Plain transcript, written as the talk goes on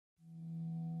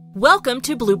Welcome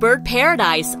to Bluebird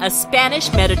Paradise, a Spanish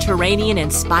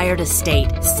Mediterranean-inspired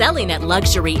estate, selling at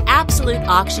luxury absolute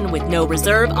auction with no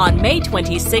reserve on May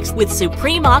 26th with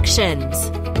Supreme Auctions.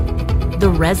 The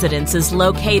residence is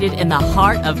located in the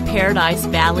heart of Paradise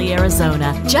Valley,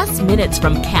 Arizona, just minutes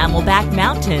from Camelback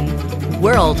Mountain.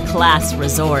 World-class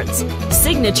resorts,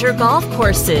 signature golf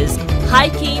courses,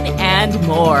 hiking, and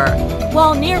more.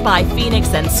 While nearby Phoenix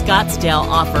and Scottsdale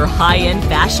offer high-end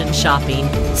fashion shopping,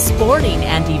 sporting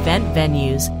and event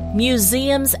venues,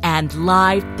 museums, and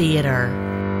live theater.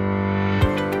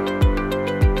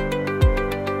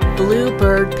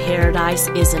 Bluebird Paradise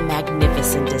is a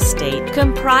magnificent estate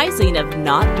comprising of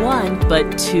not one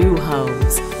but two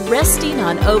homes, resting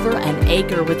on over an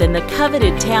acre within the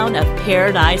coveted town of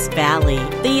Paradise Valley.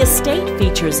 The estate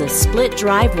features a split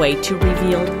driveway to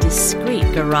reveal discreet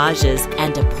garages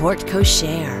and a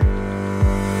porte-cochere.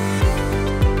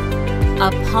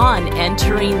 Upon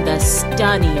entering the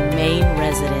stunning main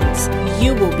residence,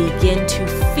 you will begin to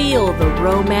feel the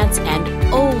romance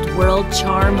and old-world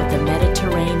charm of the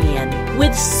Mediterranean,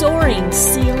 with soaring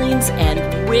ceilings and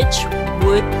rich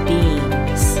wood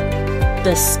beams.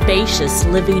 The spacious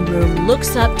living room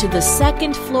looks up to the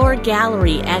second-floor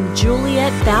gallery and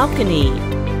Juliet balcony,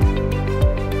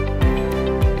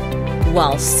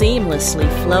 while seamlessly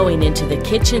flowing into the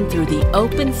kitchen through the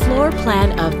open floor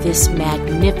plan of this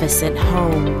magnificent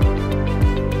home.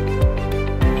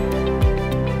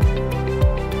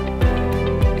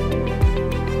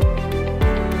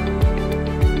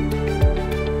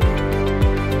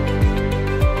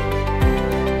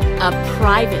 A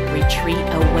private retreat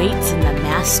awaits in the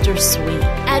master suite.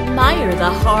 Admire the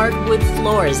hardwood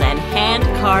floors and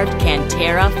hand-carved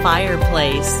cantera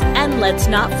fireplace. And let's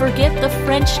not forget the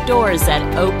French doors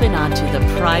that open onto the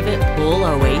private pool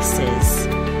oasis.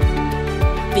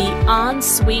 The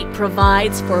ensuite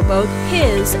provides for both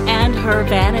his and her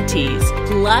vanities,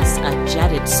 plus a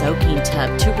jetted soaking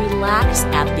tub to relax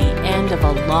at the end of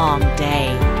a long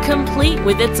day, complete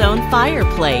with its own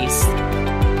fireplace.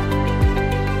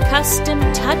 Custom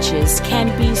touches can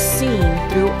be seen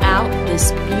throughout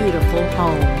this beautiful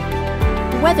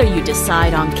home. Whether you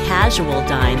decide on casual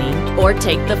dining or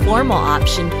take the formal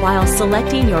option while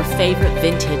selecting your favorite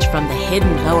vintage from the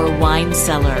hidden lower wine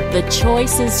cellar, the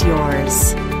choice is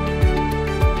yours.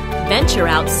 Venture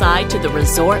outside to the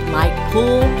resort-like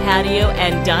pool, patio,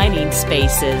 and dining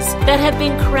spaces that have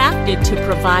been crafted to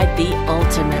provide the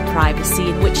ultimate privacy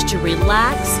in which to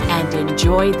relax and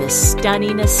enjoy this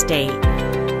stunning estate.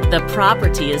 The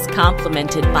property is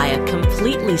complemented by a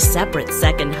completely separate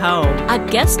second home, a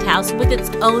guest house with its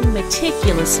own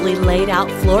meticulously laid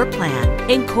out floor plan,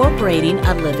 incorporating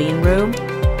a living room,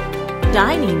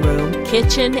 dining room,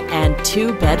 kitchen, and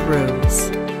 2 bedrooms.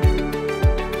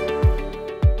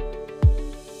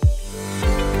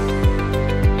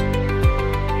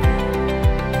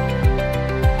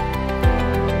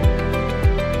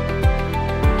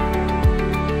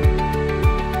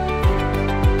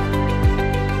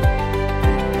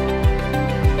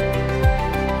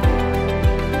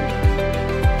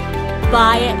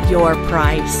 Buy at your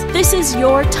price. This is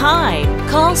your time.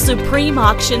 Call Supreme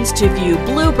Auctions to view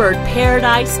Bluebird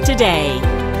Paradise today.